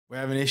We're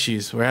having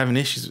issues. We're having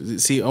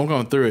issues. See, I'm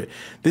going through it.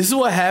 This is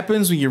what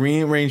happens when you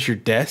rearrange your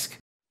desk.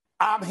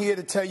 I'm here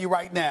to tell you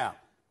right now,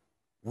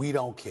 we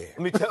don't care.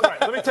 Let me tell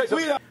you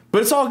something.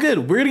 But it's all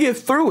good. We're going to get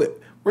through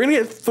it. We're going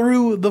to get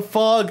through the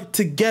fog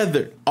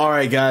together. All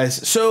right,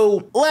 guys.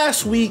 So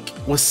last week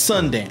was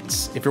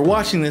Sundance. If you're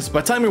watching this,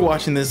 by the time you're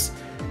watching this,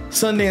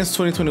 Sundance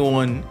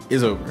 2021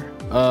 is over.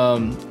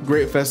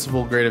 Great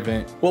festival, great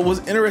event. What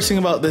was interesting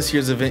about this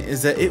year's event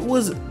is that it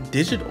was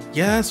digital.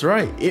 Yeah, that's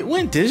right. It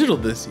went digital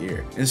this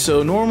year. And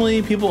so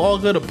normally people all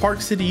go to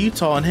Park City,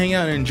 Utah and hang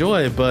out and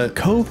enjoy, but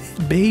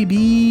COVID,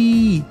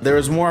 baby. There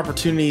was more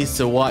opportunities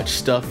to watch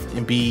stuff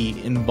and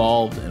be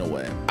involved in a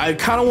way. I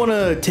kind of want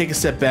to take a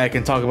step back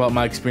and talk about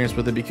my experience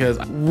with it, because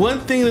one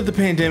thing that the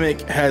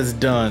pandemic has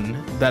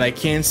done that I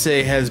can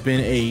say has been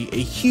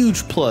a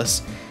huge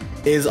plus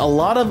is a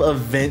lot of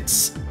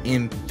events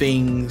and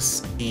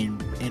things and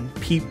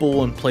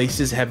people and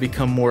places have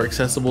become more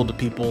accessible to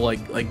people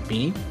like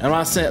me. I'm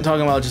not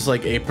talking about just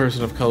like a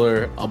person of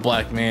color, a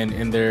black man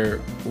in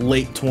their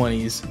late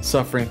 20s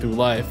suffering through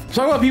life. I'm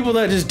talking about people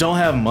that just don't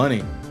have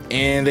money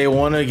and they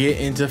want to get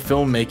into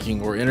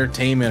filmmaking or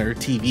entertainment or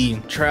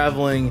TV,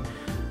 traveling,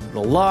 the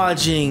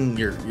lodging,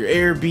 your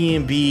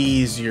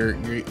Airbnbs, your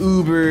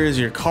Ubers,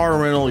 your car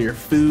rental, your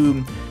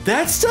food.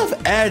 That stuff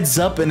adds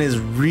up and is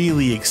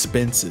really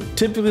expensive.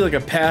 Typically, like a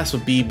pass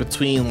would be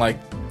between like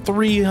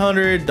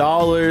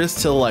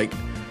 $300 to like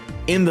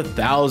in the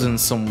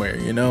thousands somewhere,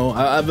 you know?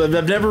 I've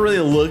never really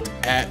looked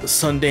at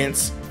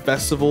Sundance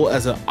Festival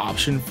as an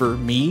option for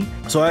me.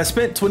 So I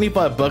spent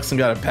 25 bucks and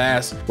got a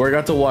pass where I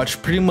got to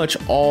watch pretty much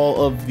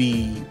all of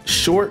the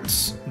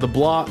shorts, the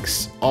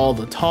blocks, all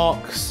the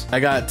talks. I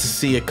got to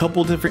see a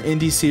couple different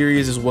indie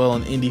series as well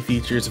and indie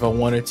features if I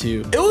wanted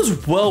to. It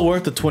was well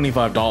worth the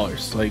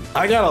 $25. Like,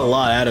 I got a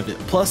lot out of it.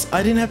 Plus,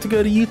 I didn't have to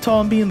go to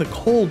Utah and be in the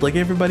cold like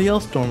everybody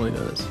else normally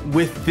does.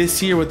 With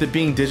this year, with it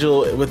being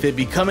digital, with it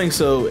becoming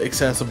so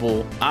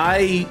accessible,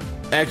 I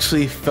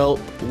actually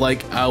felt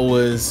like I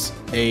was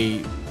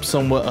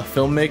somewhat a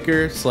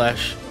filmmaker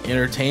slash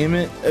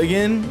entertainment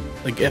again.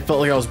 Like, it felt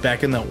like I was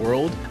back in that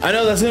world. I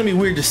know that's gonna be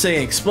weird to say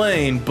and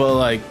explain, but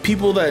like,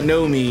 people that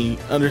know me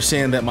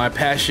understand that my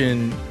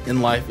passion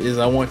in life is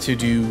I want to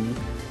do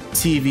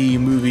TV,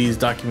 movies,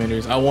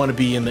 documentaries. I want to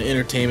be in the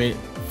entertainment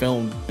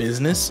film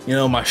business. You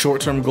know, my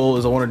short-term goal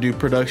is I want to do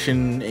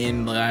production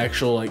in the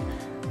actual like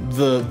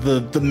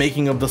the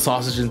making of the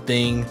sausage and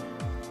thing,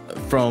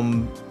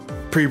 from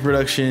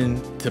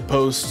pre-production to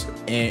post,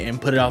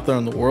 and put it out there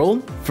in the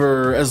world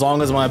for as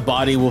long as my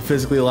body will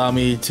physically allow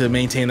me to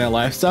maintain that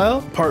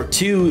lifestyle. Part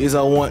two is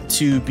I want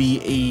to be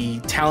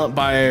a talent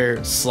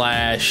buyer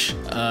slash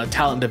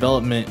talent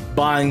development,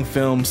 buying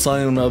films,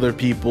 selling them to other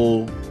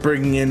people,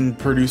 bringing in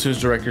producers,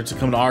 directors to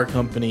come to our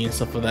company and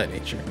stuff of that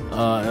nature.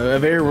 A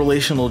very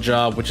relational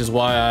job, which is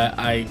why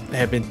I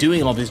have been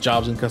doing all these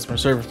jobs in customer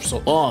service for so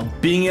long.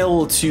 Being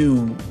able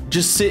to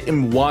just sit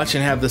and watch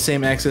and have the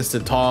same access to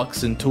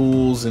talks and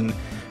tools and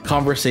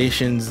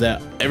conversations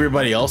that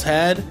everybody else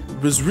had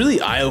was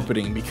really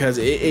eye-opening, because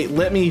it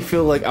let me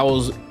feel like I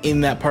was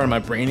in that part of my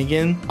brain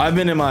again. I've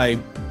been in my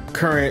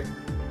current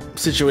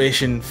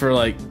situation for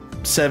like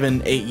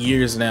 7-8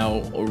 years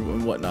now or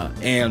whatnot,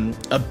 and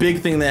a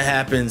big thing that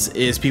happens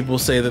is people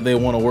say that they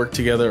want to work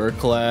together or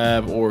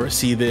collab or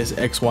see this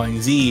X, Y,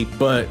 and Z,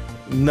 but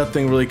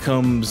nothing really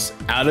comes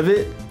out of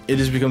it. It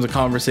just becomes a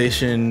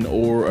conversation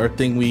or a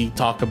thing we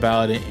talk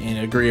about and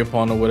agree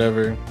upon or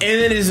whatever, and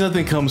then just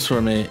nothing comes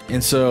from it.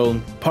 And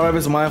so part of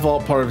it's my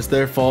fault, part of it's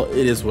their fault.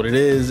 It is what it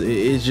is.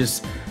 It's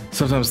just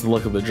sometimes the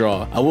luck of the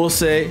draw. I will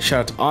say,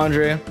 shout out to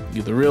Andre.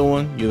 You're the real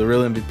one. You're the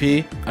real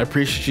MVP. I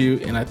appreciate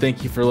you, and I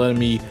thank you for letting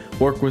me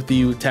work with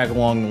you, tag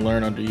along, and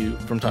learn under you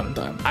from time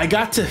to time. I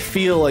got to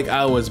feel like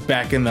I was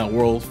back in that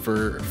world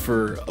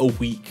for a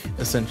week,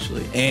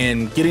 essentially,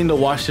 and getting to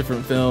watch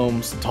different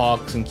films,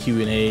 talks, and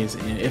Q&As,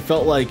 and it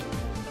felt like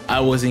I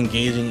was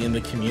engaging in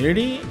the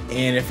community,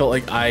 and it felt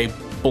like I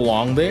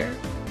belonged there.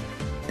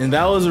 And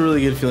that was a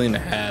really good feeling to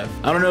have.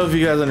 I don't know if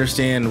you guys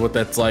understand what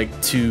that's like,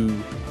 to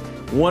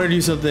want to do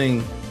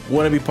something,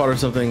 want to be part of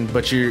something,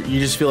 but you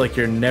just feel like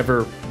you're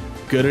never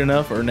good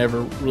enough or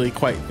never really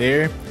quite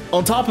there.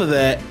 On top of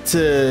that,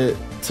 to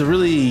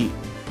really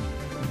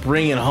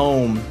bring it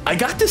home, I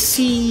got to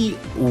see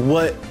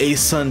what a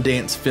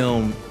Sundance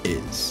film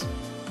is.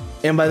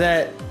 And by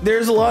that,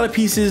 there's a lot of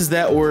pieces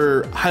that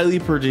were highly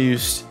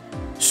produced,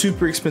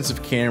 super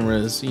expensive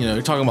cameras. You know,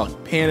 you're talking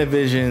about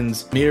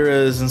Panavisions,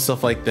 mirrors, and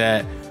stuff like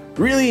that.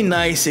 Really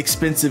nice,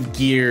 expensive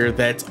gear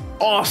that's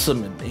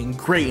awesome and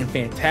great and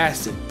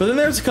fantastic. But then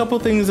there's a couple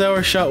things that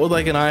were shot with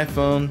like an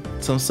iPhone,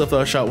 some stuff that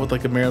was shot with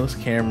like a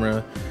mirrorless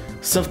camera,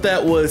 stuff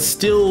that was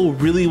still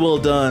really well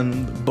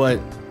done, but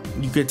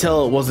you could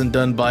tell it wasn't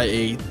done by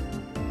a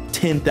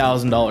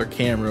 $10,000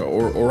 camera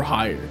or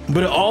higher.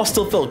 But it all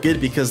still felt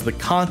good because the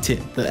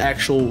content,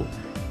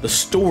 the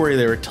story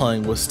they were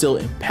telling was still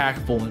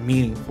impactful and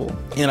meaningful.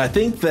 And I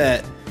think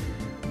that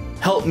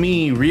helped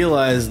me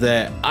realize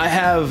that I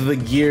have the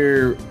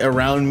gear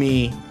around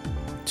me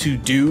to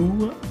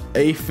do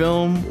a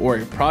film or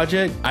a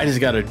project, I just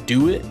gotta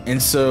do it.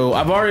 And so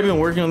I've already been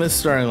working on this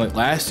starting like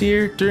last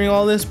year during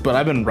all this, but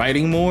I've been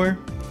writing more,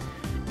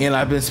 and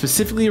I've been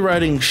specifically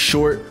writing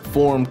short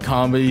form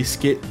comedy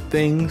skit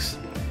things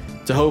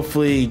to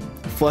hopefully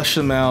flesh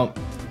them out,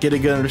 get a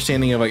good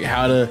understanding of like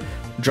how to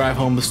drive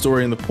home the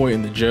story and the point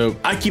and the joke.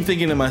 I keep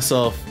thinking to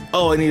myself,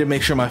 oh, I need to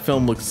make sure my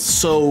film looks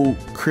so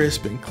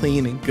crisp and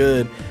clean and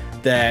good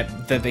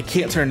that they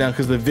can't turn down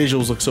because the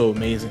visuals look so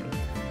amazing.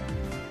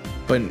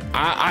 But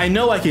I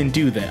know I can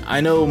do that.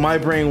 I know my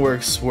brain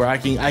works where I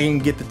can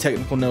get the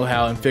technical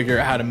know-how and figure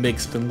out how to make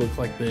something look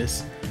like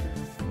this.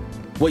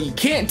 What you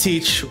can't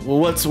teach,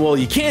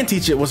 you can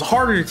teach it. What's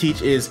harder to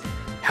teach is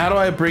how do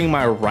I bring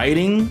my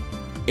writing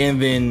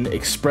and then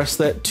express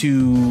that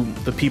to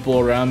the people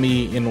around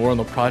me in or on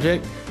the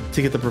project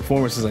to get the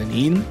performances I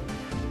need.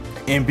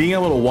 And being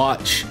able to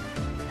watch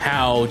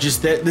how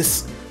just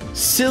this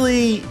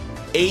silly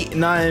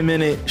 8-9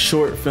 minute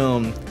short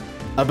film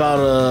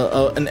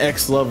about an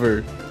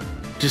ex-lover,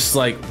 just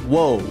like,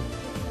 whoa,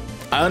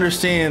 I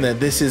understand that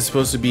this is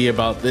supposed to be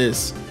about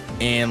this,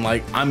 and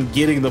like I'm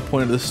getting the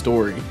point of the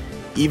story,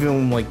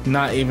 even like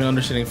not even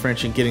understanding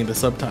French and getting the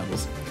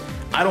subtitles.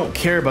 I don't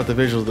care about the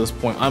visuals at this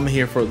point. I'm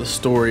here for the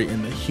story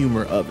and the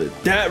humor of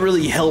it. That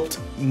really helped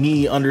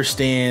me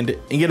understand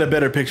and get a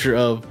better picture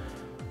of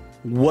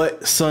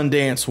what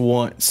Sundance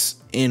wants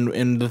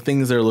in the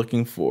things they're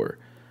looking for.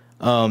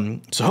 So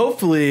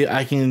hopefully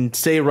I can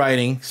stay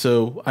writing.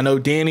 So I know,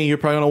 Danny, you're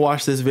probably gonna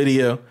watch this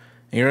video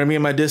and you're gonna be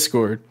in my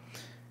Discord.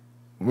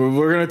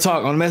 We're gonna talk.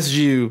 I'm gonna message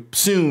you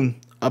soon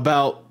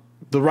about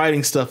the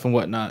writing stuff and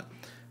whatnot.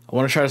 I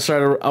want to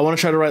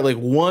try to write like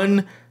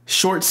one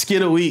short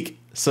skit a week.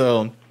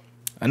 So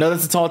I know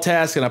that's a tall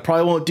task and I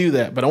probably won't do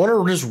that, but I want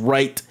to just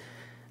write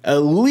at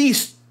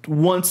least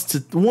 1 to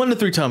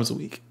 3 times a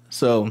week.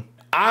 So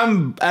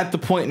I'm at the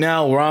point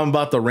now where I'm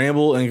about to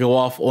ramble and go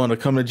off on a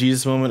come to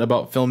Jesus moment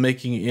about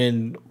filmmaking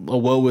and a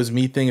woe is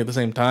me thing at the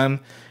same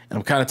time. And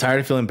I'm kind of tired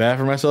of feeling bad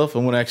for myself. I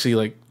want to actually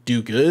like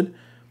do good.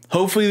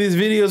 Hopefully these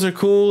videos are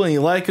cool and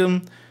you like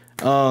them.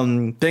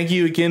 Thank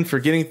you again for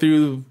getting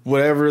through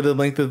whatever the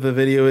length of the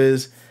video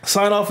is.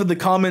 Sign off in the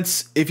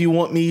comments if you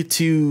want me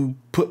to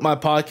put my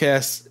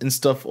podcasts and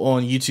stuff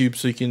on YouTube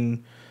so you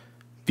can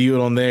view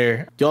it on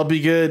there. Y'all be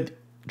good.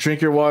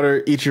 Drink your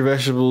water, eat your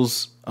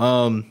vegetables.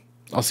 I'll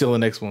see you on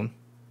the next one.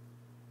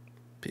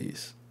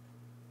 Peace.